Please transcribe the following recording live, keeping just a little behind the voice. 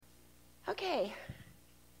Okay.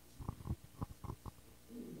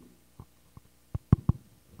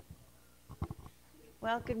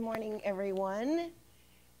 Well, good morning, everyone.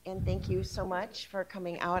 And thank you so much for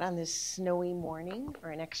coming out on this snowy morning for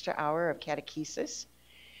an extra hour of catechesis.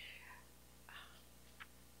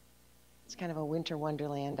 It's kind of a winter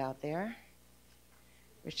wonderland out there,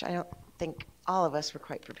 which I don't think all of us were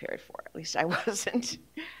quite prepared for. At least I wasn't.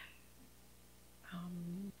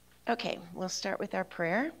 Okay, we'll start with our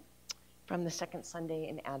prayer from the second Sunday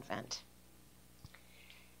in Advent.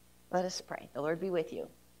 Let us pray. The Lord be with you.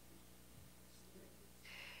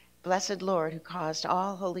 Blessed Lord, who caused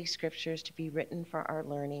all holy scriptures to be written for our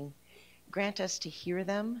learning, grant us to hear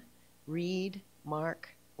them, read, mark,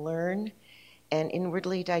 learn, and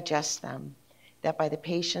inwardly digest them, that by the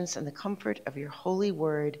patience and the comfort of your holy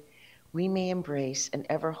word, we may embrace and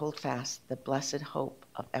ever hold fast the blessed hope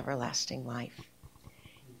of everlasting life.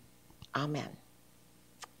 Amen.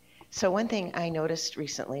 So one thing I noticed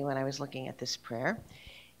recently when I was looking at this prayer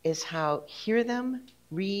is how hear them,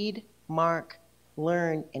 read, mark,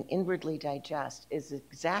 learn, and inwardly digest is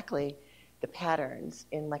exactly the patterns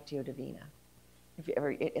in Lectio Divina. If you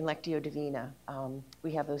ever in Lectio Divina,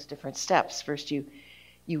 we have those different steps. First, you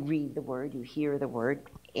read the word, you hear the word,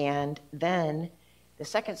 and then the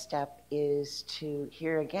second step is to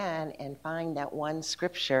hear again and find that one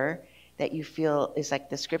scripture that you feel is like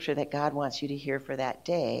the scripture that God wants you to hear for that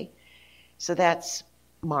day. So that's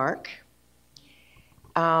mark.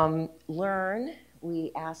 Learn.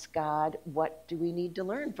 We ask God, what do we need to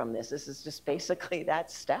learn from this? This is just basically that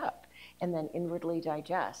step. And then inwardly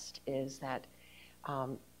digest is that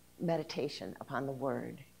meditation upon the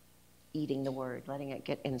word, eating the word, letting it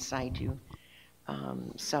get inside you.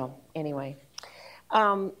 So anyway,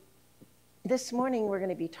 this morning we're going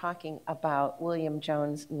to be talking about William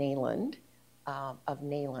Jones Nayland of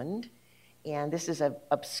Nayland. And this is a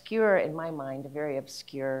obscure, in my mind, a very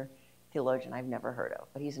obscure theologian I've never heard of,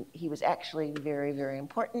 but he was actually very, very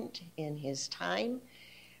important in his time,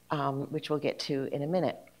 which we'll get to in a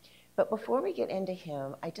minute. But before we get into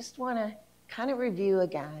him, I just want to kind of review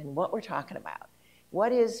again what we're talking about.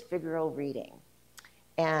 What is figural reading?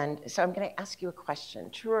 And so I'm going to ask you a question,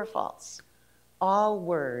 true or false? All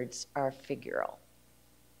words are figural.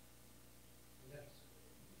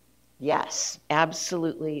 Yes,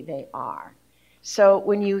 absolutely they are. So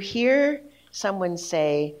when you hear someone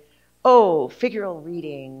say, oh, figural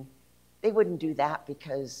reading, they wouldn't do that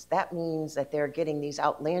because that means that they're getting these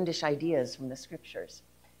outlandish ideas from the scriptures.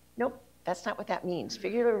 Nope, that's not what that means.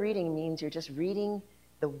 Figural reading means you're just reading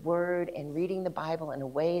the word and reading the Bible in a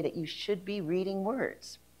way that you should be reading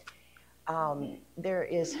words. There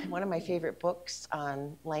is one of my favorite books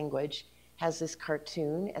on language has this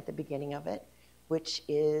cartoon at the beginning of it, which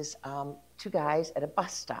is two guys at a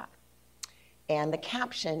bus stop. And the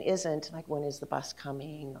caption isn't like, when is the bus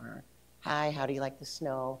coming? Or, hi, how do you like the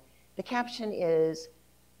snow? The caption is,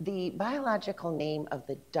 the biological name of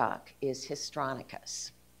the duck is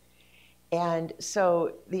Histronicus. And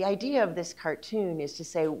so the idea of this cartoon is to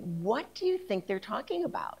say, what do you think they're talking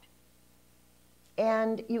about?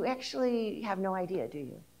 And you actually have no idea, do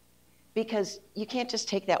you? Because you can't just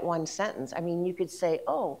take that one sentence. I mean, you could say,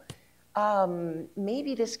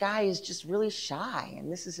 maybe this guy is just really shy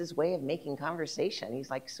and this is his way of making conversation. He's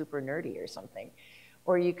like super nerdy or something.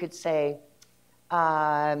 Or you could say,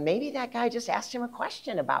 maybe that guy just asked him a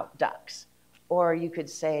question about ducks. Or you could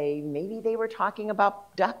say, maybe they were talking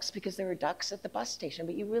about ducks because there were ducks at the bus station.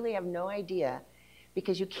 But you really have no idea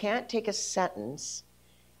because you can't take a sentence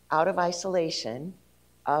out of isolation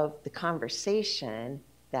of the conversation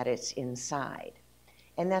that it's inside.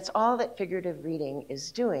 And that's all that figurative reading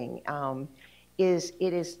is doing, is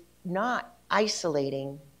it is not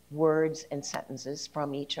isolating words and sentences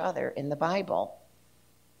from each other in the Bible.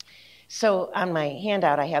 So on my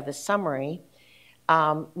handout, I have the summary,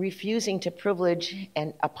 refusing to privilege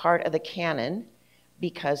a part of the canon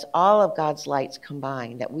because all of God's lights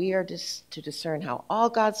combine, that we are to discern how all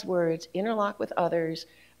God's words interlock with others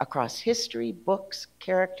across history, books,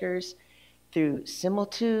 characters, through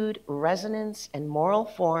similitude, resonance, and moral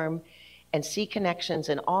form, and see connections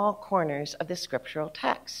in all corners of the scriptural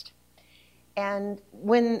text. And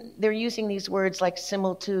when they're using these words like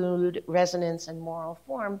similitude, resonance, and moral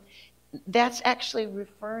form, that's actually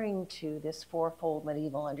referring to this fourfold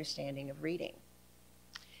medieval understanding of reading,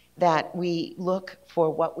 that we look for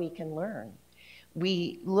what we can learn.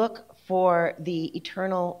 We look for the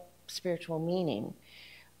eternal spiritual meaning.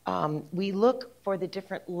 We look for the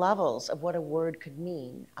different levels of what a word could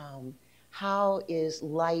mean. How is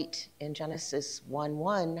light in Genesis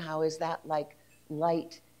 1:1, how is that like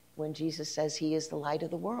light when Jesus says he is the light of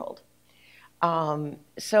the world?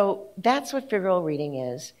 So that's what figural reading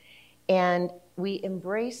is. And we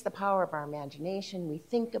embrace the power of our imagination. We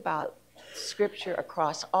think about Scripture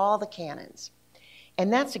across all the canons.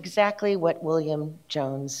 And that's exactly what William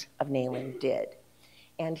Jones of Nayland did.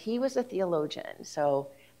 And he was a theologian. So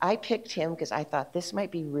I picked him because I thought this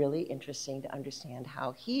might be really interesting to understand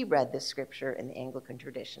how he read the Scripture in the Anglican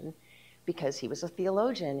tradition, because he was a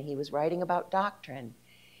theologian. He was writing about doctrine.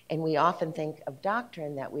 And we often think of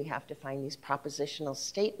doctrine that we have to find these propositional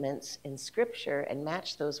statements in Scripture and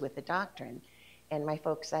match those with the doctrine. And my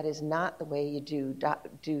folks, that is not the way you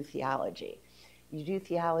do theology. You do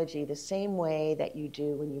theology the same way that you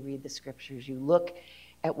do when you read the Scriptures. You look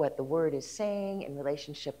at what the Word is saying in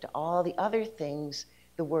relationship to all the other things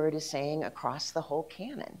the Word is saying across the whole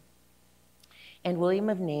canon. And William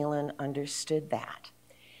of Nayland understood that.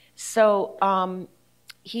 So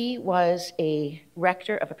he was a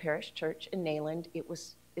rector of a parish church in Nayland. It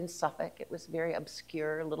was in Suffolk. It was a very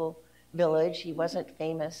obscure little village. He wasn't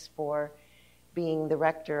famous for being the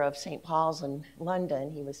rector of St. Paul's in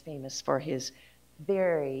London. He was famous for his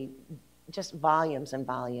just volumes and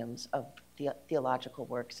volumes of theological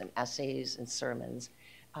works and essays and sermons.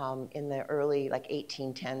 In the early,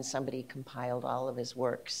 1810, somebody compiled all of his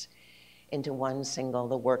works into one single,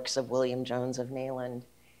 The Works of William Jones of Nayland,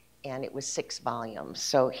 and it was 6 volumes.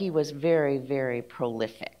 So he was very, very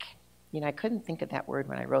prolific. You know, I couldn't think of that word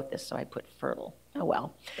when I wrote this, so I put fertile. Oh,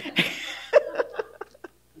 well.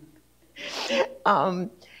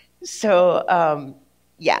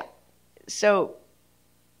 Yeah. So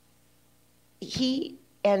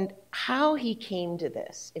and how he came to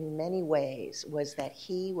this in many ways was that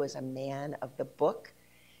he was a man of the book,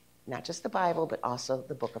 not just the Bible, but also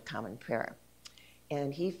the Book of Common Prayer.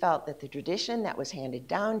 And he felt that the tradition that was handed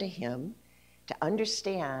down to him to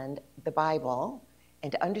understand the Bible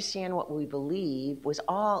and to understand what we believe was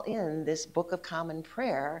all in this Book of Common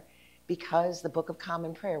Prayer, because the Book of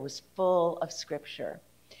Common Prayer was full of Scripture.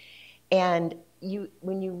 And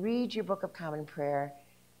when you read your Book of Common Prayer,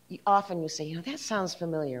 often you say, that sounds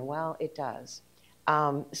familiar. Well, it does.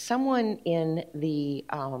 Someone in the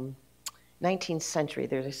 19th century,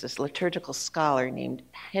 there's this liturgical scholar named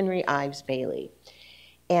Henry Ives Bailey,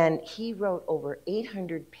 and he wrote over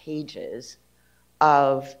 800 pages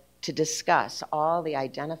to discuss all the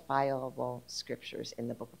identifiable Scriptures in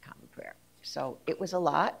the Book of Common Prayer. So it was a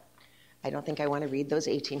lot. I don't think I want to read those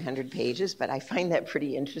 1,800 pages, but I find that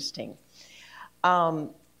pretty interesting.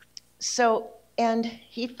 And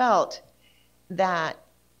he felt that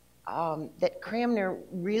Cranmer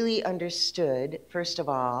really understood, first of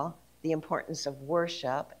all, the importance of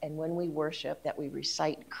worship, and when we worship, that we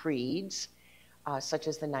recite creeds, such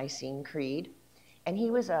as the Nicene Creed. And he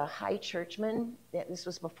was a high churchman. This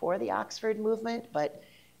was before the Oxford movement, but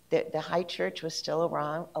the high church was still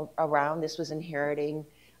around. This was inheriting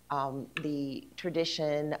the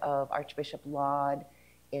tradition of Archbishop Laud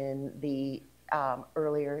in the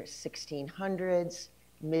earlier 1600s,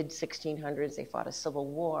 mid-1600s. They fought a civil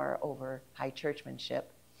war over high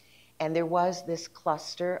churchmanship. And there was this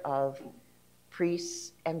cluster of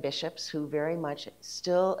priests and bishops who very much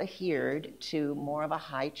still adhered to more of a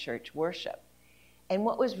high church worship. And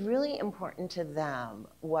what was really important to them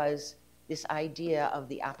was this idea of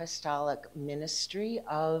the apostolic ministry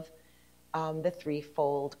of the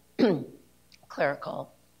threefold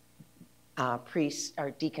clerical priests,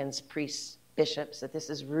 or deacons, priests, bishops, that this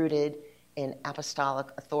is rooted in apostolic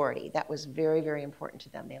authority. That was very, very important to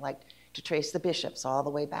them. They liked to trace the bishops all the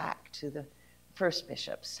way back to the first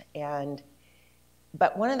bishops.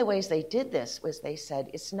 But one of the ways they did this was they said,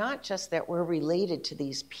 it's not just that we're related to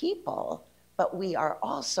these people, but we are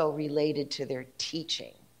also related to their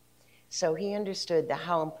teaching. So he understood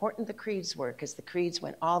how important the creeds were, because the creeds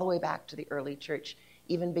went all the way back to the early church,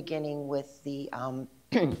 even beginning with the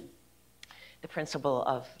principle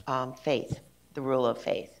of faith, the rule of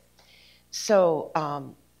faith.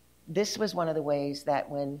 So this was one of the ways that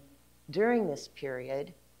during this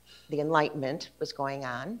period, the Enlightenment was going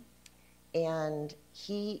on, and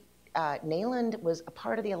Nayland was a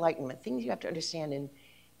part of the Enlightenment. Things you have to understand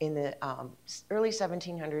in the early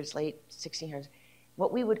 1700s, late 1600s,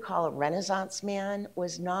 what we would call a Renaissance man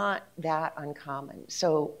was not that uncommon.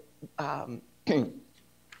 So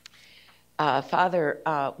Father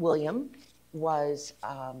William was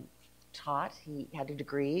taught. He had a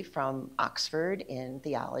degree from Oxford in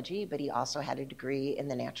theology, but he also had a degree in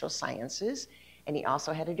the natural sciences, and he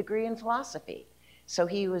also had a degree in philosophy. So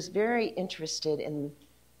he was very interested in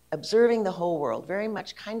observing the whole world, very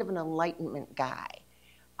much kind of an Enlightenment guy.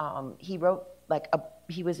 He wrote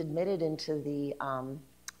he was admitted into the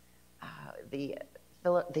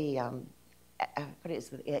what is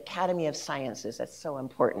the Academy of Sciences. That's so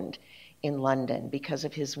important in London because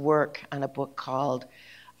of his work on a book called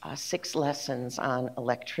 6 Lessons on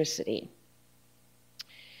Electricity.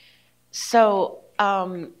 So,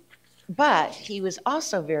 but he was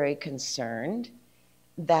also very concerned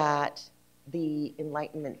that the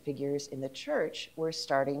Enlightenment figures in the church were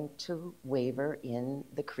starting to waver in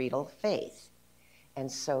the creedal faith.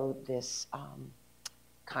 And so this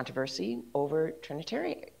controversy over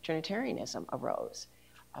Trinitarianism arose.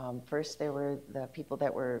 First, there were the people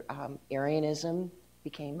that were Arianism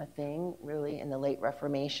became a thing really in the late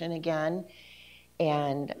Reformation again.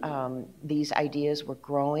 And these ideas were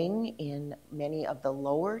growing in many of the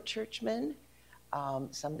lower churchmen.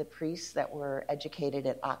 Some of the priests that were educated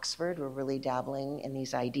at Oxford were really dabbling in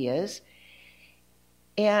these ideas.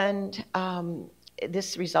 And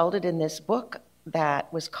this resulted in this book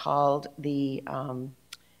that was called the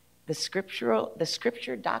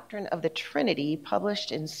Scripture Doctrine of the Trinity,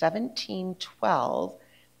 published in 1712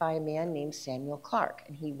 by a man named Samuel Clarke.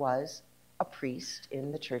 And he was a priest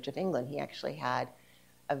in the Church of England. He actually had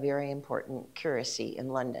a very important curacy in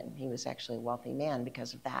London. He was actually a wealthy man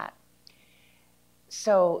because of that.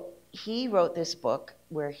 So he wrote this book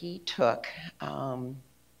where he took,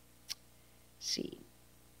 let's see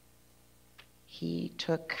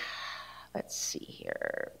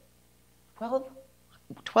here,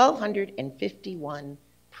 1,251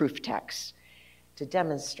 proof texts to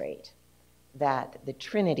demonstrate that the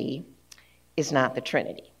Trinity is not the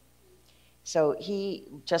Trinity. So he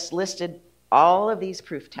just listed all of these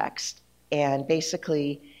proof texts, and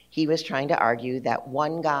basically he was trying to argue that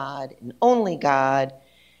one God and only God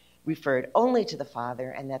referred only to the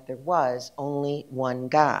Father, and that there was only one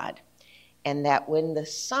God. And that when the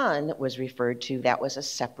Son was referred to, that was a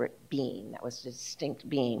separate being, that was a distinct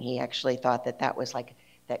being. He actually thought that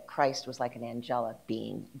that Christ was like an angelic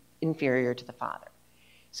being, inferior to the Father.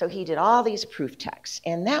 So he did all these proof texts,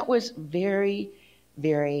 and that was very,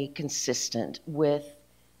 very consistent with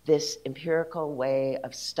this empirical way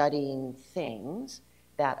of studying things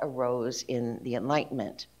that arose in the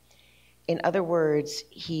Enlightenment. In other words,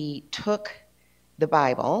 he took the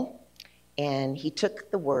Bible and he took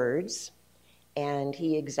the words and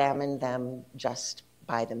he examined them just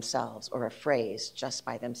by themselves, or a phrase just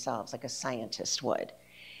by themselves, like a scientist would.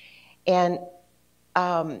 And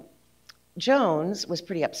Jones was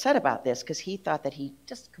pretty upset about this because he thought that he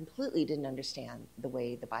just completely didn't understand the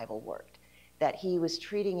way the Bible worked, that he was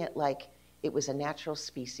treating it like it was a natural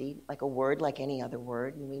species, like a word like any other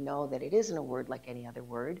word, and we know that it isn't a word like any other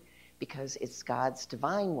word because it's God's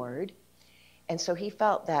divine word. And so he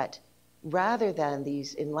felt that rather than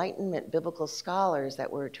these Enlightenment biblical scholars that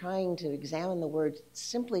were trying to examine the word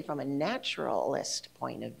simply from a naturalist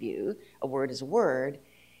point of view, a word is a word,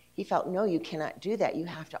 he felt, no, you cannot do that. You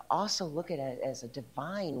have to also look at it as a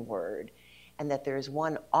divine word, and that there is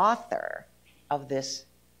one author of this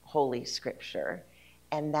Holy Scripture,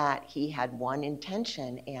 and that he had one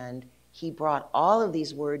intention, and he brought all of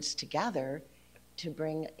these words together to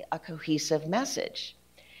bring a cohesive message.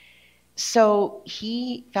 So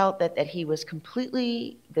he felt that he was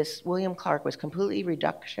William Clarke was completely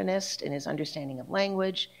reductionist in his understanding of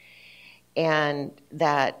language, and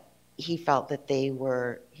that he felt that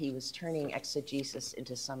he was turning exegesis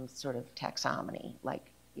into some sort of taxonomy,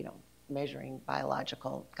 like,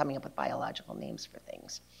 coming up with biological names for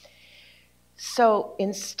things. So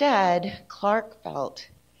instead, Clarke felt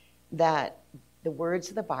that the words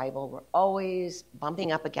of the Bible were always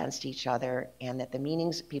bumping up against each other, and that the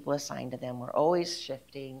meanings that people assigned to them were always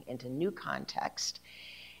shifting into new context.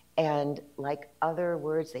 And like other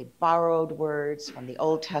words, they borrowed words from the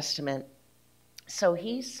Old Testament. So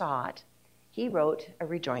he wrote a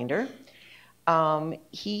rejoinder.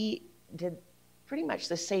 He did pretty much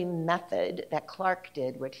the same method that Clarke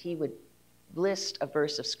did, which he would list a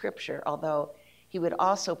verse of Scripture, although he would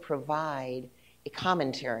also provide a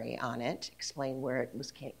commentary on it, explain where it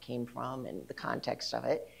came from and the context of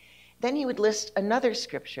it. Then he would list another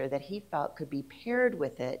Scripture that he felt could be paired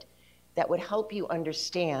with it that would help you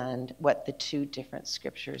understand what the two different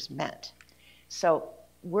Scriptures meant. So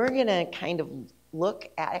we're going to kind of I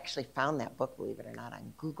actually found that book, believe it or not,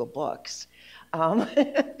 on Google Books.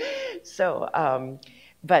 So I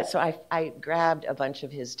grabbed a bunch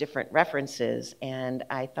of his different references, and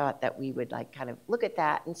I thought that we would kind of look at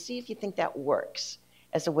that and see if you think that works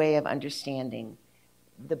as a way of understanding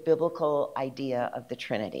the biblical idea of the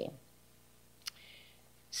Trinity.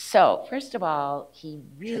 So first of all, he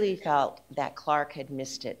really felt that Clarke had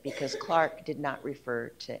missed it because Clarke did not refer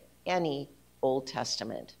to any Old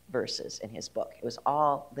Testament verses in his book. It was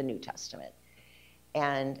all the New Testament.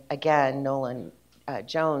 And again,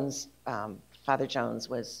 Jones Father Jones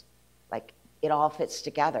was like, it all fits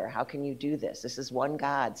together. How can you do this? This is one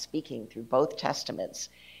God speaking through both testaments.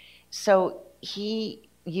 So he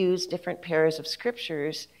used different pairs of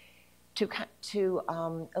scriptures to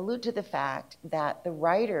allude to the fact that the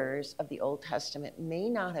writers of the Old Testament may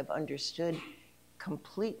not have understood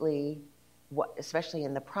completely, especially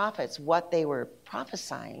in the prophets, what they were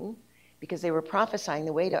prophesying, because they were prophesying.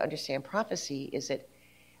 The way to understand prophecy is that,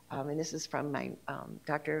 and this is from my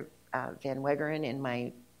Dr. Van Wegeren in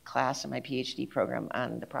my class in my PhD program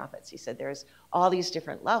on the prophets. He said there's all these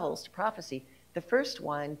different levels to prophecy. The first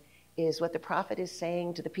one is what the prophet is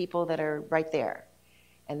saying to the people that are right there.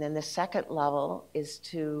 And then the second level is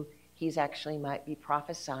he's actually might be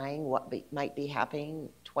prophesying what might be happening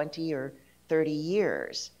 20 or 30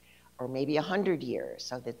 years, or maybe 100 years,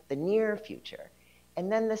 so that the near future.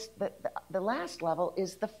 And then the last level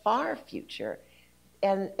is the far future.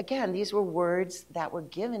 And again, these were words that were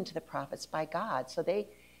given to the prophets by God. So they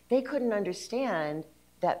couldn't understand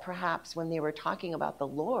that perhaps when they were talking about the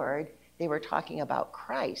Lord, they were talking about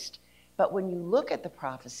Christ. But when you look at the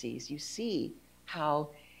prophecies, you see how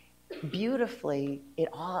beautifully it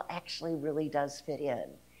all actually really does fit in.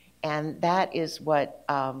 And that is what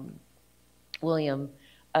William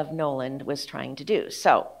of Noland was trying to do.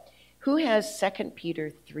 So who has 2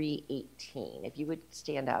 Peter 3:18? If you would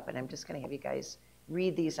stand up, and I'm just going to have you guys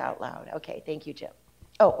read these out loud. Okay, thank you, Jim.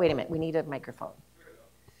 Oh, wait a minute. We need a microphone.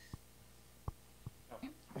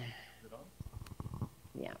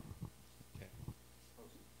 Yeah.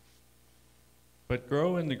 But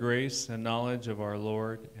grow in the grace and knowledge of our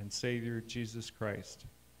Lord and Savior Jesus Christ.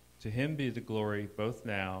 To him be the glory both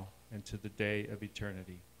now and to the day of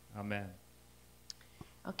eternity. Amen.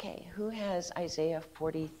 Okay, who has Isaiah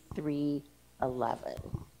 43:11?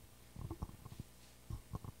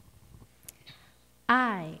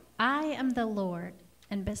 I am the Lord,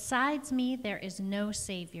 and besides me there is no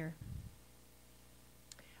Savior.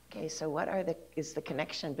 Okay, so what is the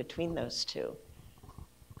connection between those two?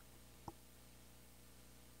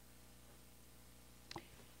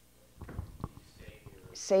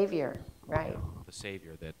 Savior, right. The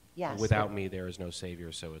Savior, that yes, without me there is no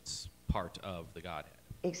Savior, so it's part of the Godhead.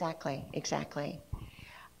 Exactly.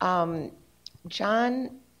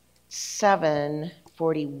 John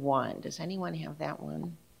 7:41. Does anyone have that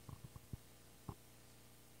one?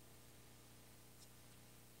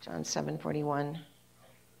 John 7:41.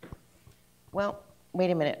 Well,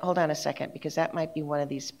 wait a minute. Hold on a second, because that might be one of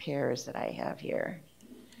these pairs that I have here.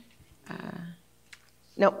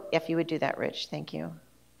 No, if you would do that, Rich. Thank you.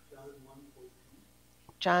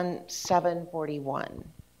 John 7:41.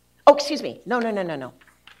 Oh, excuse me. No.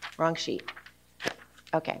 Wrong sheet.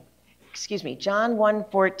 Okay. Excuse me. John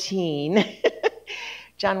 1:14.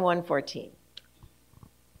 John 1:14.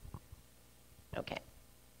 Okay.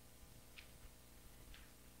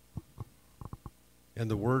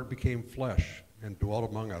 And the Word became flesh and dwelt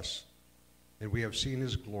among us, and we have seen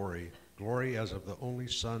his glory, glory as of the only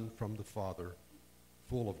Son from the Father,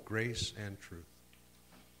 full of grace and truth.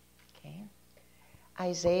 Okay.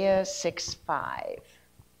 Isaiah 6:5.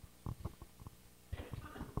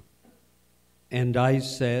 And I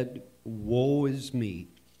said, woe is me,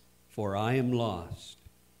 for I am lost,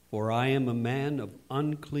 for I am a man of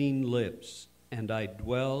unclean lips, and I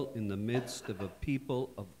dwell in the midst of a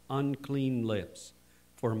people of unclean lips,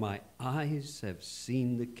 for my eyes have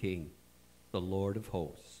seen the King, the Lord of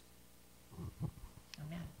hosts.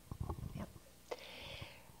 Amen. Yep.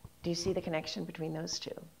 Do you see the connection between those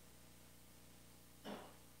two?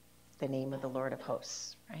 The name of the Lord of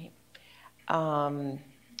hosts, right?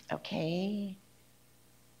 Okay.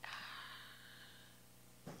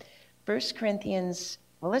 1 Corinthians,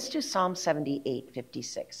 well, let's do Psalm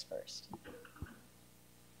 78:56 first.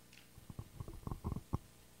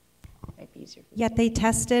 Might be easier. Yet they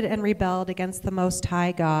tested and rebelled against the Most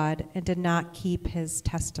High God and did not keep his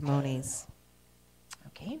testimonies.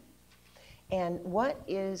 Okay. And what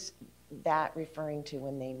is that referring to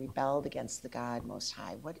when they rebelled against the God Most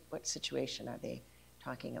High? What situation are they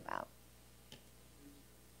talking about?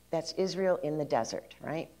 That's Israel in the desert,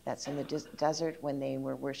 right? That's in the desert when they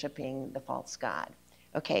were worshiping the false god.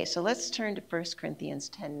 Okay, so let's turn to 1 Corinthians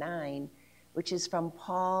 10:9, which is from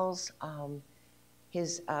Paul's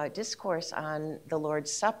his discourse on the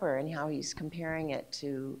Lord's Supper and how he's comparing it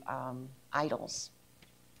to idols.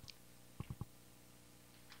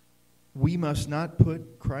 We must not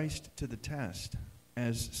put Christ to the test,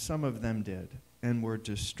 as some of them did, and were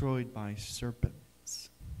destroyed by serpents.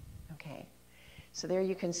 Okay. So there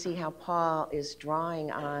you can see how Paul is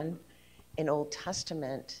drawing on an Old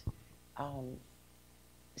Testament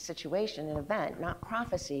situation, an event, not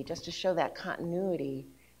prophecy, just to show that continuity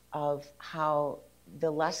of how the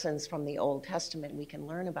lessons from the Old Testament, we can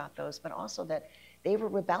learn about those, but also that they were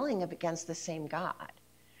rebelling against the same God.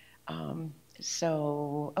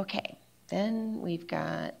 Okay, then we've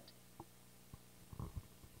got,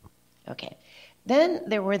 okay. Then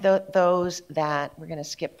there were those that, we're going to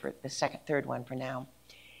skip for the third one for now.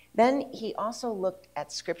 Then he also looked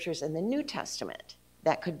at scriptures in the New Testament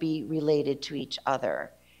that could be related to each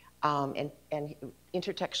other. And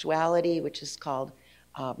intertextuality, which is called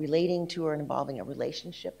relating to or involving a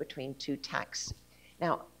relationship between two texts.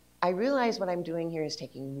 Now, I realize what I'm doing here is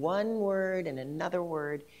taking one word and another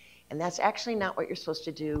word, and that's actually not what you're supposed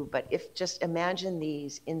to do, but just imagine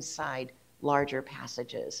these inside larger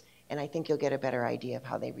passages, and I think you'll get a better idea of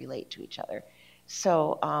how they relate to each other.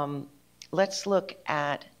 So let's look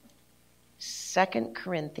at 2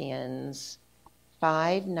 Corinthians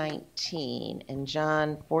 5:19 and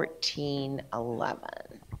John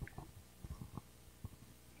 14:11.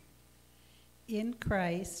 In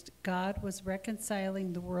Christ, God was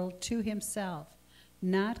reconciling the world to himself,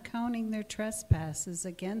 not counting their trespasses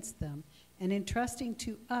against them, and entrusting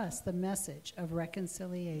to us the message of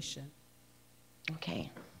reconciliation. Okay.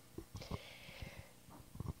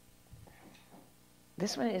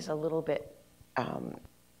 This one is a little bit,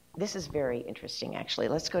 this is very interesting, actually.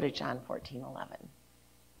 Let's go to John 14:11.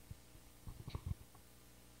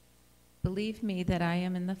 Believe me that I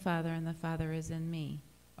am in the Father and the Father is in me,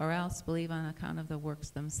 or else believe on account of the works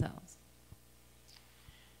themselves.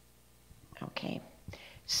 Okay.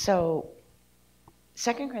 So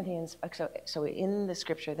 2 Corinthians, so in the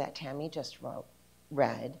scripture that Tammy just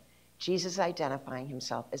read, Jesus identifying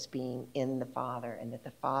himself as being in the Father, and that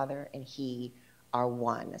the Father and he are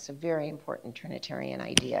one. That's a very important Trinitarian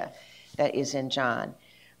idea that is in John.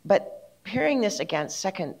 But pairing this against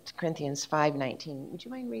 2 Corinthians 5:19, would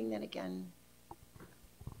you mind reading that again?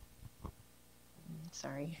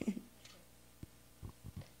 Sorry.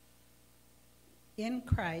 In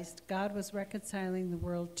Christ, God was reconciling the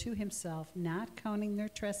world to himself, not counting their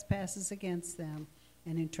trespasses against them,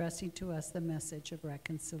 and entrusting to us the message of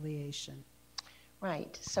reconciliation.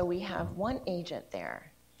 Right. So we have one agent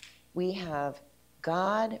there. We have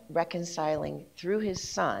God reconciling through his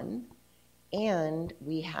Son, and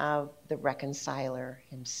we have the reconciler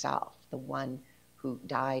himself, the one who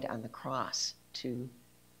died on the cross to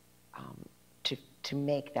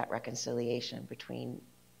make that reconciliation between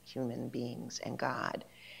human beings and God.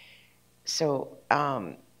 So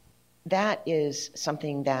that is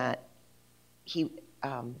something that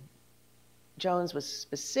Jones was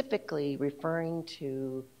specifically referring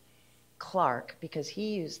to Clark, because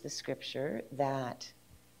he used the scripture that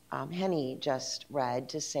Henny just read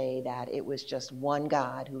to say that it was just one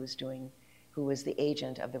God who was the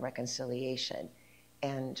agent of the reconciliation.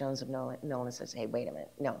 And Jones of Nolan says, hey, wait a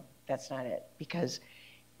minute, no, that's not it, because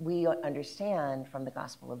we understand from the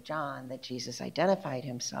Gospel of John that Jesus identified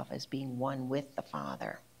himself as being one with the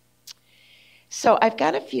Father. So I've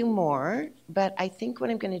got a few more, but I think what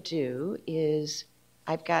I'm going to do is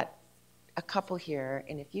I've got a couple here,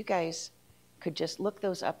 and if you guys could just look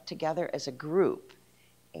those up together as a group,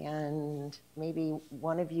 and maybe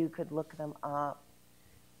one of you could look them up,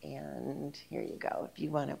 and here you go, if you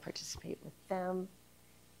want to participate with them.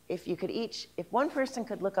 If one person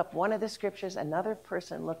could look up one of the scriptures, another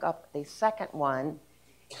person look up the second one,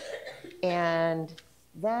 and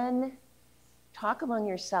then talk among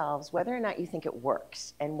yourselves whether or not you think it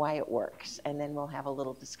works and why it works, and then we'll have a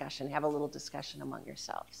little discussion among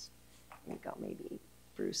yourselves. There you go, maybe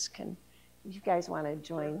Bruce can, if you guys want to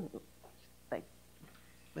join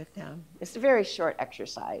with them. It's a very short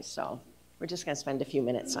exercise, so we're just going to spend a few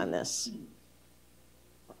minutes on this.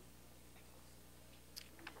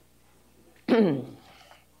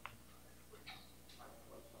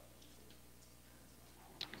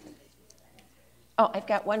 Oh, I've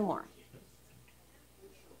got one more.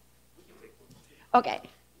 Okay,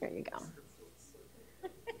 here you go.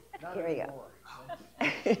 Here we go.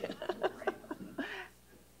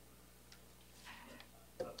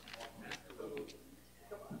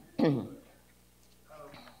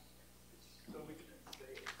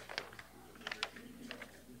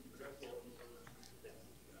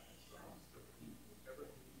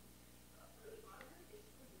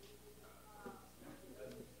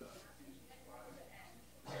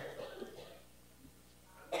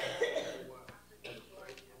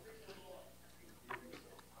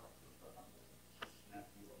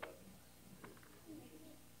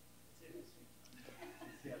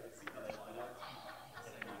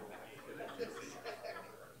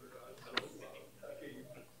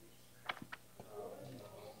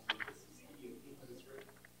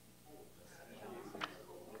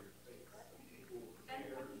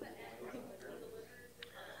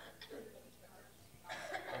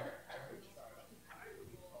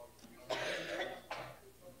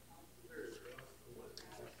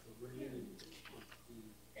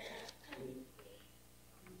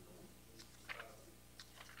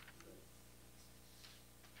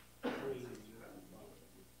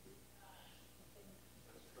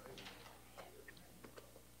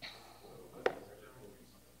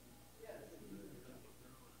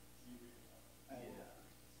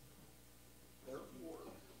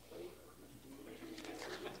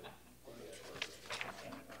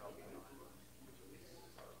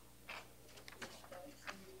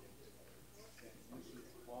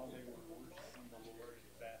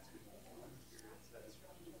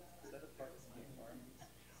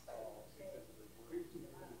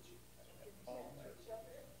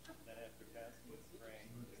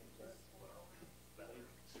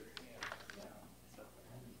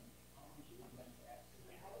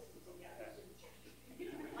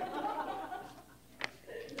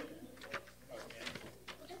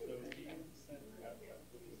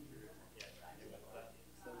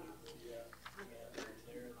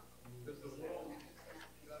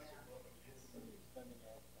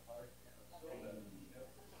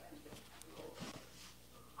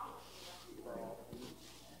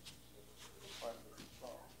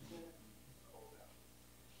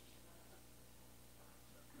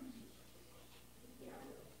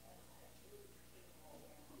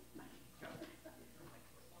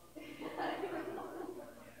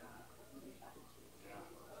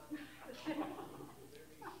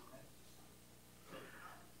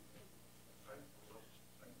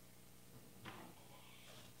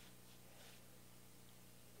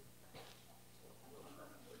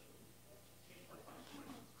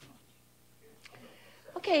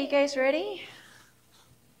 Okay, you guys ready?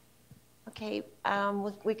 Okay,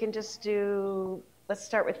 we can just do, let's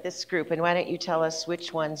start with this group, and why don't you tell us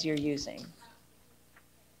which ones you're using?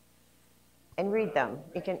 And read them.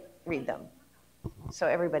 You can read them. So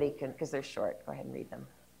everybody can, because they're short. Go ahead and read them.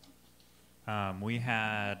 We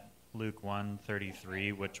had Luke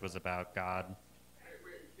 1:33, which was about God.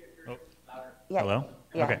 Oh, yeah, hello?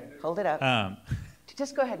 Yeah, okay. Hold it up.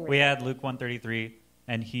 Just go ahead and read We it. had Luke 1:33,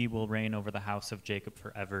 and he will reign over the house of Jacob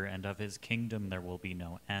forever, and of his kingdom there will be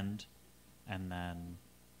no end. And then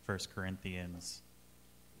 1 Corinthians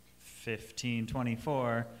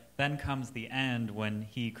 15:24, then comes the end when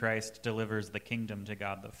he, Christ, delivers the kingdom to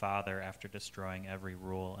God the Father after destroying every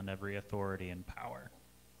rule and every authority and power.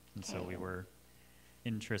 And so we were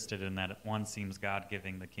interested in that. One seems God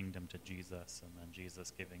giving the kingdom to Jesus, and then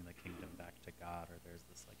Jesus giving the kingdom back to God, or there's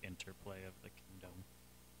this like interplay of the kingdom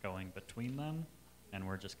going between them, and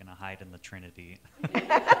we're just going to hide in the Trinity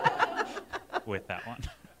with that one.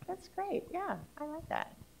 That's great. Yeah, I like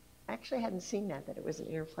that. I actually hadn't seen that it was an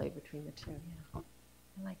interplay between the two. Yeah,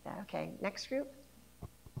 I like that. Okay, next group.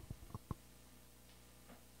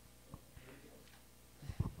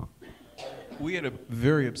 We had a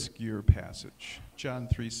very obscure passage, John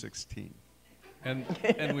 3:16,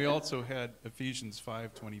 and we also had Ephesians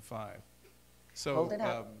 5:25. So, hold it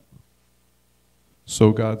up.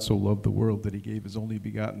 So God so loved the world that he gave his only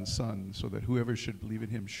begotten Son, so that whoever should believe in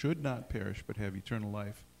him should not perish but have eternal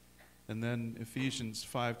life. And then Ephesians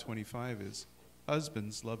 5:25 is,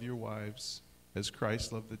 husbands, love your wives as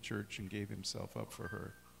Christ loved the church and gave himself up for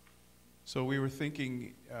her. So we were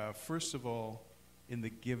thinking, first of all, in the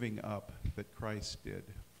giving up that Christ did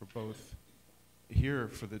for both here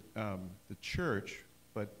for the church,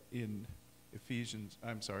 but in in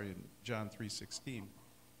John 3:16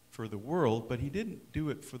 for the world. But he didn't do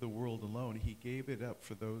it for the world alone. He gave it up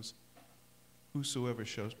for those whosoever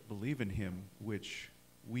shall believe in him, which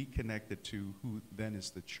we connected to who then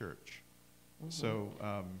is the church. Mm-hmm. So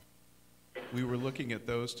we were looking at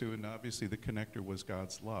those two, and obviously the connector was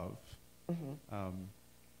God's love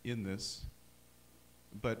in this.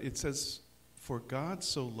 But it says, for God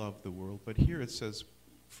so loved the world, but here it says,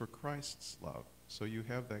 for Christ's love. So you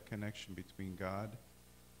have that connection between God,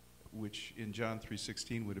 which in John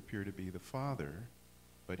 3:16 would appear to be the Father,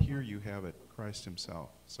 but here you have it, Christ himself.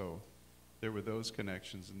 So there were those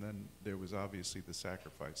connections, and then there was obviously the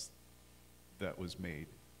sacrifice that was made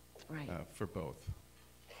for both.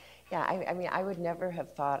 Yeah, I mean, I would never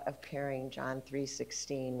have thought of pairing John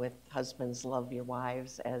 3:16 with husbands love your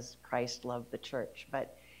wives as Christ loved the church.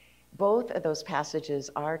 But both of those passages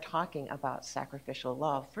are talking about sacrificial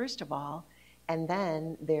love, first of all, and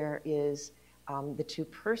then there is the two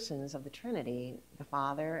persons of the Trinity, the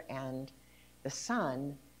Father and the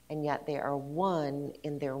Son, and yet they are one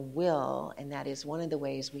in their will, and that is one of the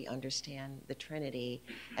ways we understand the Trinity,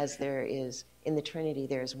 as there is, in the Trinity,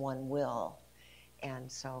 there's one will. And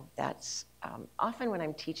so that's often when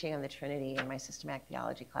I'm teaching on the Trinity in my systematic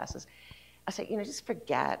theology classes, I say, just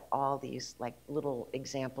forget all these like little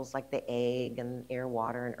examples like the egg and air,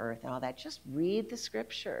 water, and earth and all that. Just read the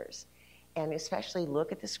scriptures, and especially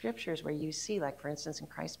look at the scriptures where you see, like for instance in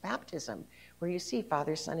Christ's baptism, where you see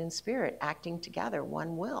Father, Son, and Spirit acting together,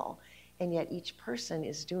 one will, and yet each person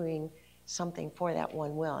is doing something for that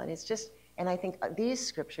one will. And it's just, and I think these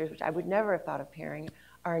scriptures, which I would never have thought of pairing,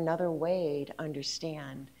 are another way to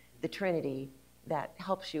understand the Trinity that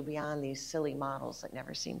helps you beyond these silly models that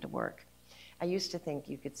never seem to work. I used to think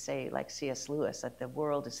you could say, like C.S. Lewis, that the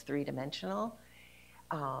world is three-dimensional,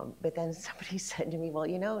 but then somebody said to me, well,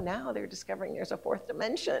 now they're discovering there's a fourth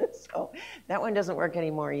dimension, so that one doesn't work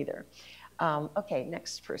anymore either. Okay,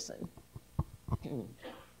 next person. There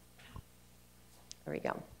we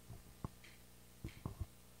go.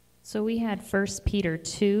 So we had 1 Peter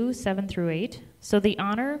 2:7-8. So the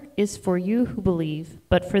honor is for you who believe,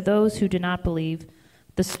 but for those who do not believe,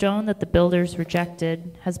 the stone that the builders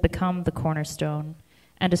rejected has become the cornerstone,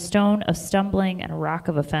 and a stone of stumbling and a rock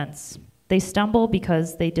of offense. They stumble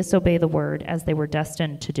because they disobey the word as they were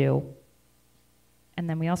destined to do. And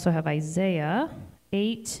then we also have Isaiah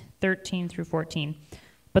 8:13-14.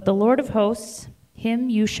 But the Lord of hosts, him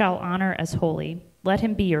you shall honor as holy. Let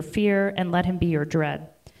him be your fear, and let him be your dread.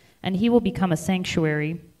 And he will become a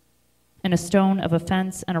sanctuary, and a stone of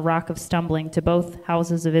offense and a rock of stumbling to both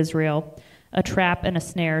houses of Israel, a trap and a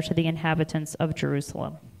snare to the inhabitants of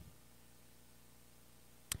Jerusalem.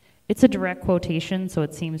 It's a direct quotation, so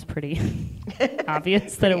it seems pretty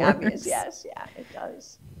obvious that it works. Obvious, yes, yeah, it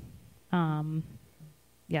does.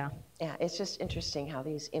 Yeah. Yeah, it's just interesting how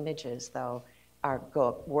these images, though,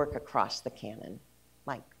 work across the canon,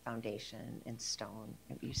 like foundation and stone.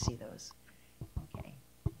 You see those. Okay.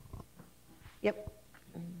 Yep.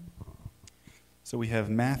 So we have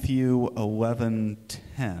Matthew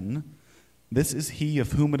 11:10. This is he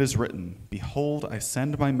of whom it is written, Behold, I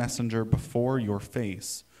send my messenger before your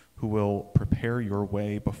face, who will prepare your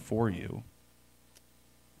way before you.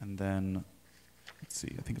 And then, let's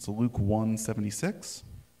see, I think it's Luke 1:76.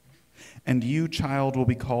 And you, child, will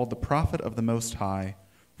be called the prophet of the Most High,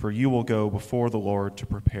 for you will go before the Lord to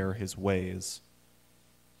prepare his ways.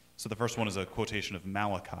 So the first one is a quotation of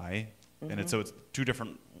Malachi, and it's two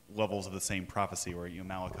different levels of the same prophecy, where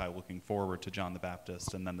Malachi looking forward to John the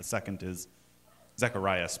Baptist, and then the second is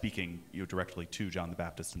Zechariah speaking directly to John the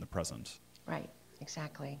Baptist in the present. Right,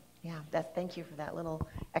 exactly. Yeah, thank you for that little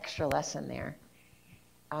extra lesson there.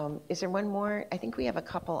 Is there one more? I think we have a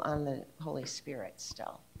couple on the Holy Spirit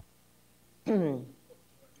still.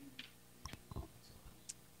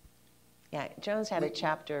 Yeah, Jones had a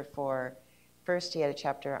chapter first he had a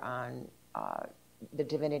chapter on the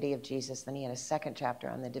divinity of Jesus, then he had a second chapter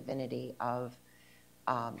on the divinity of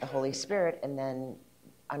the Holy Spirit, and then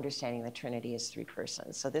understanding the Trinity as three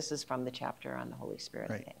persons. So this is from the chapter on the Holy Spirit,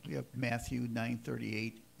 right. I think. We have Matthew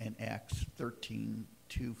 9:38 and Acts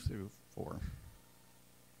 13:2-4.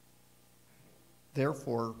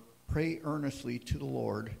 Therefore, pray earnestly to the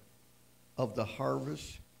Lord of the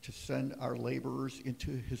harvest to send our laborers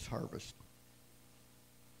into his harvest.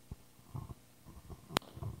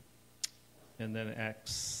 And then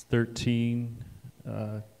Acts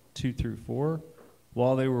 13:2-4.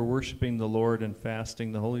 While they were worshiping the Lord and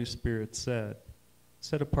fasting, the Holy Spirit said,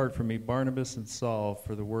 Set apart for me Barnabas and Saul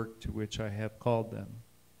for the work to which I have called them.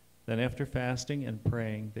 Then after fasting and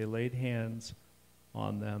praying, they laid hands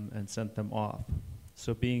on them and sent them off.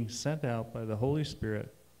 So being sent out by the Holy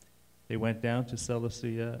Spirit, they went down to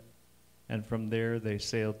Seleucia, and from there they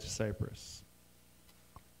sailed to Cyprus.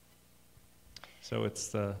 So it's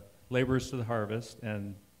the laborers to the harvest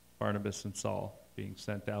and Barnabas and Saul being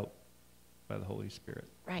sent out by the Holy Spirit.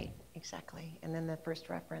 Right, exactly. And then the first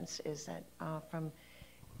reference is that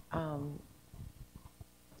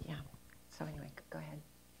yeah. So anyway, go ahead.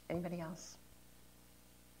 Anybody else?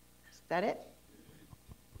 Is that it?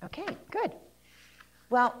 Okay, good.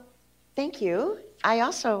 Well, thank you. I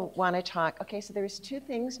also want to talk, so there's two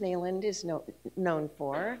things Nayland is known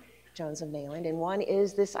for, Jones of Nayland, and one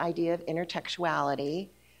is this idea of intertextuality.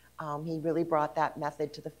 He really brought that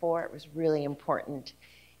method to the fore. It was really important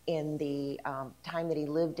in the time that he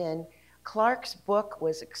lived in. Clarke's book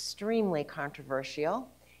was extremely controversial.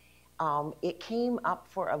 It came up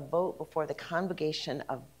for a vote before the Congregation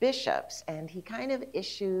of Bishops, and he kind of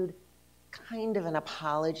issued an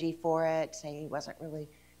apology for it, saying he wasn't really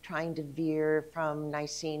trying to veer from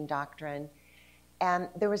Nicene doctrine. And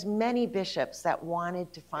there was many bishops that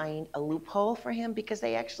wanted to find a loophole for him because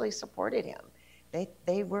they actually supported him.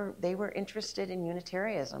 They were interested in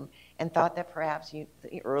Unitarianism and thought that perhaps the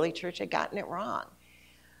early church had gotten it wrong.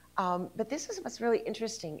 But this is what's really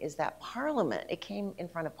interesting is that Parliament, it came in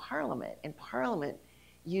front of Parliament, and Parliament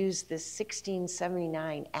used this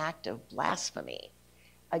 1679 act of blasphemy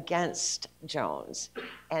against Jones.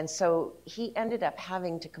 And so he ended up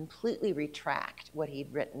having to completely retract what he'd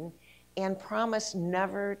written and promise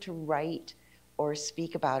never to write or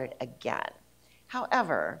speak about it again.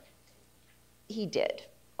 However, he did,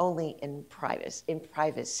 only in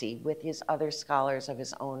privacy with his other scholars of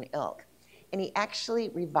his own ilk. And he actually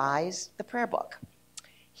revised the prayer book.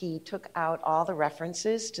 He took out all the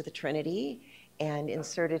references to the Trinity and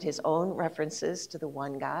inserted his own references to the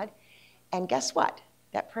one God. And guess what?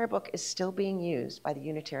 That prayer book is still being used by the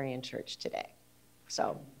Unitarian Church today.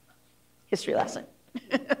 So, history lesson.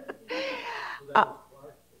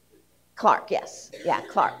 Clarke, yes. Yeah,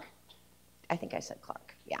 Clarke. I think I said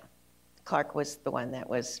Clarke, yeah. Clarke was the one that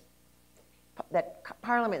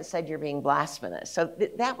Parliament said you're being blasphemous. So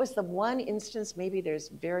that was the one instance, maybe there's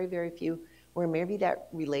very, very few, where maybe that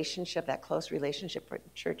relationship, that close relationship for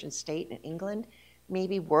church and state in England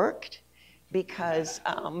maybe worked because,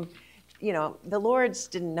 the Lords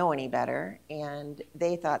didn't know any better, and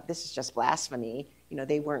they thought this is just blasphemy.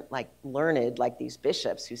 They weren't learned like these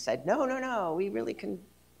bishops who said, no, we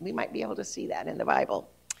might be able to see that in the Bible.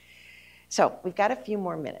 So we've got a few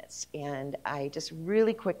more minutes, and I just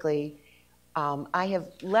really quickly, I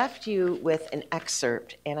have left you with an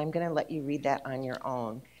excerpt, and I'm going to let you read that on your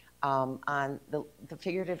own, on the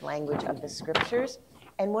figurative language of the scriptures.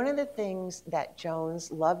 And one of the things that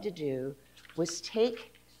Jones loved to do was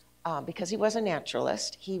take, because he was a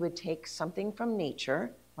naturalist, he would take something from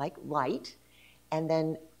nature, like light, and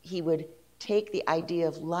then he would take the idea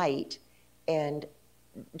of light and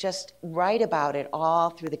just write about it all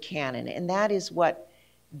through the canon. And that is what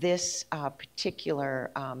this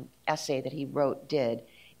particular essay that he wrote did.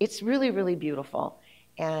 It's really, really beautiful.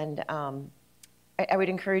 And I would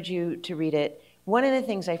encourage you to read it. One of the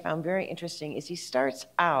things I found very interesting is he starts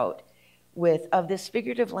out with, of this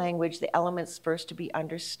figurative language, the elements first to be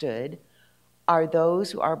understood are those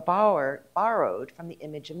who are borrowed from the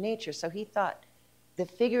image of nature. So he thought the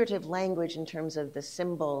figurative language in terms of the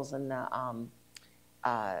symbols and the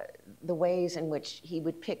ways in which he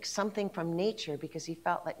would pick something from nature, because he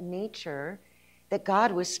felt like nature, that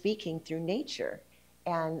God was speaking through nature,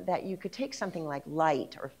 and that you could take something like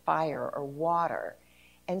light or fire or water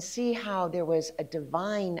and see how there was a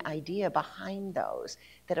divine idea behind those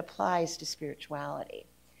that applies to spirituality.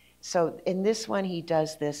 So in this one, he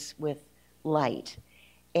does this with light.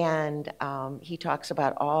 And he talks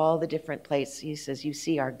about all the different places. He says, you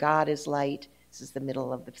see, our God is light. This is the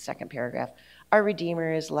middle of the second paragraph. Our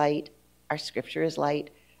Redeemer is light. Our Scripture is light.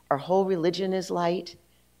 Our whole religion is light.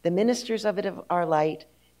 The ministers of it are light.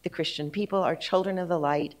 The Christian people are children of the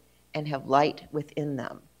light and have light within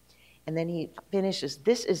them. And then he finishes,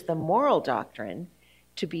 this is the moral doctrine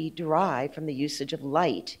to be derived from the usage of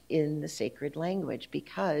light in the sacred language,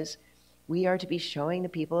 because we are to be showing the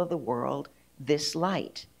people of the world this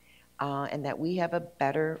light, and that we have a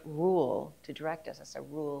better rule to direct us. It's a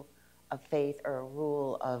rule of faith or a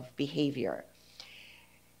rule of behavior.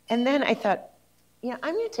 And then I thought,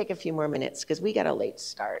 I'm going to take a few more minutes because we got a late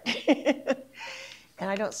start. And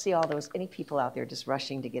I don't see any people out there just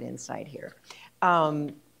rushing to get inside here.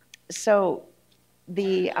 So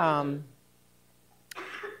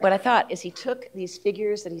what I thought is he took these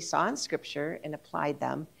figures that he saw in Scripture and applied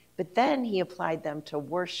them, but then he applied them to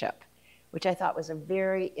worship, which I thought was a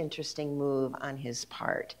very interesting move on his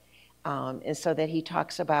part. And so that he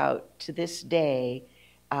talks about, to this day,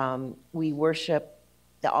 we worship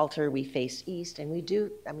the altar, we face east, and we do,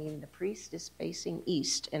 the priest is facing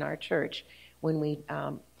east in our church when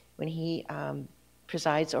he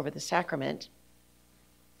presides over the sacrament.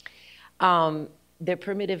 The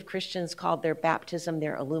primitive Christians called their baptism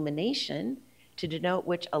their illumination, to denote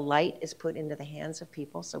which a light is put into the hands of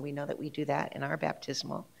people. So we know that we do that in our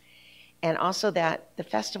baptismal. And also that the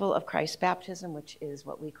festival of Christ's baptism, which is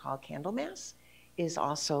what we call Candlemas, is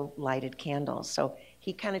also lighted candles. So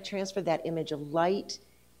he kind of transferred that image of light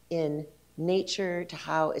in nature to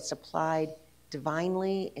how it's applied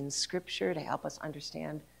divinely in Scripture to help us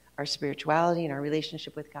understand our spirituality and our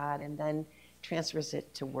relationship with God, and then transfers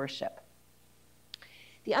it to worship.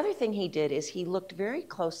 The other thing he did is he looked very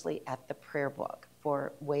closely at the prayer book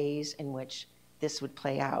for ways in which this would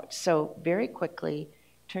play out. So very quickly,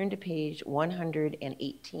 turn to page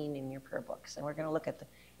 118 in your prayer books, and we're going to look at the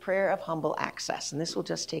prayer of humble access. And this will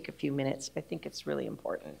just take a few minutes. I think it's really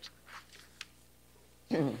important.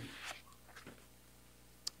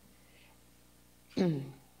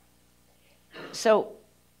 So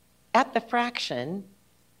at the fraction,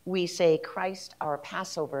 we say, Christ, our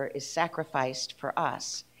Passover, is sacrificed for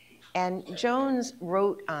us. And Jones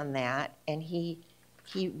wrote on that, and he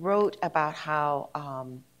wrote about how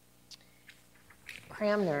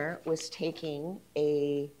Cranmer was taking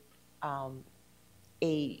a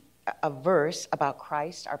verse about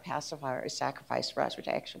Christ, our Passover, is sacrificed for us, which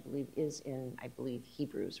I actually believe is in,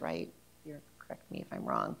 Hebrews, right? Correct me if I'm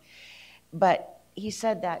wrong. But he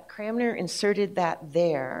said that Cranmer inserted that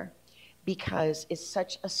there because it's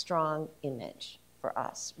such a strong image for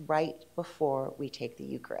us right before we take the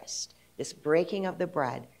Eucharist. This breaking of the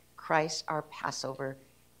bread, Christ, our Passover,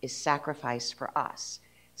 is sacrificed for us.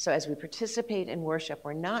 So as we participate in worship,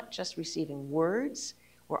 we're not just receiving words,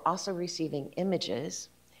 we're also receiving images.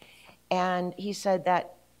 And he said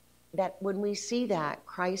that when we see that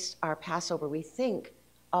Christ, our Passover, we think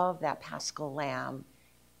of that Paschal lamb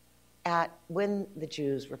when the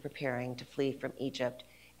Jews were preparing to flee from Egypt,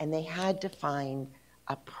 and they had to find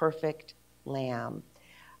a perfect lamb.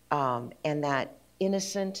 And that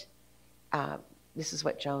innocent, this is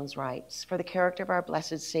what Jones writes, for the character of our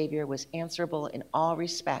blessed Savior was answerable in all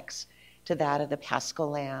respects to that of the Paschal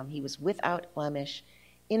lamb. He was without blemish,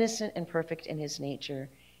 innocent and perfect in his nature,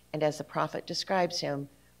 and as the prophet describes him,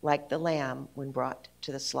 like the lamb when brought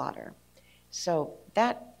to the slaughter. So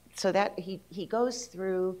that he goes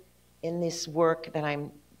through in this work that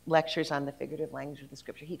I'm lectures on the figurative language of the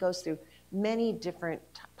Scripture. He goes through many different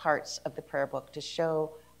parts of the prayer book to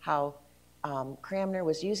show how Cranmer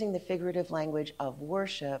was using the figurative language of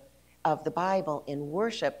worship, of the Bible in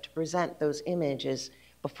worship, to present those images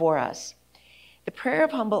before us. The prayer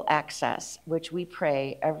of humble access, which we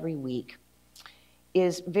pray every week,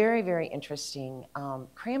 is very, very interesting.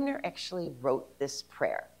 Cranmer actually wrote this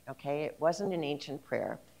prayer, okay? It wasn't an ancient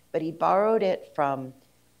prayer, but he borrowed it from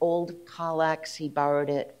old collects. He borrowed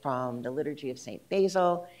it from the Liturgy of St.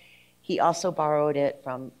 Basil. He also borrowed it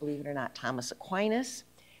from, believe it or not, Thomas Aquinas,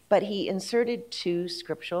 but he inserted 2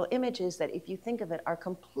 scriptural images that, if you think of it, are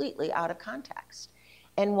completely out of context.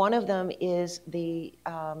 And one of them is the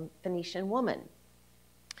Phoenician woman,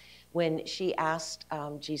 when she asked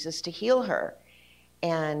Jesus to heal her.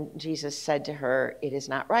 And Jesus said to her, "It is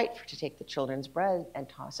not right to take the children's bread and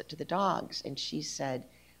toss it to the dogs." And she said,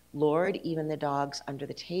 "Lord, even the dogs under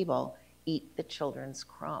the table eat the children's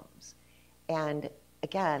crumbs." And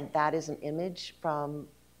again, that is an image from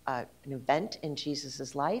an event in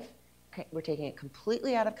Jesus' life. We're taking it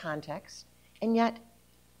completely out of context, and yet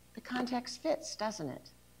the context fits, doesn't it?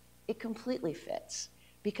 It completely fits,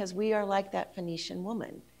 because we are like that Phoenician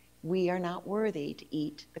woman. We are not worthy to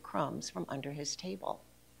eat the crumbs from under his table.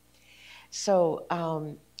 So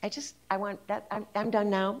I want that. I'm done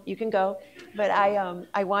now. You can go. But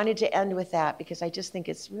I wanted to end with that, because I just think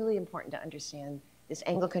it's really important to understand this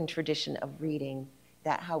Anglican tradition of reading,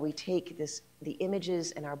 that how we take the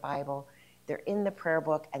images in our Bible, they're in the prayer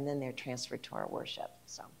book, and then they're transferred to our worship.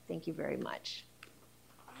 So thank you very much.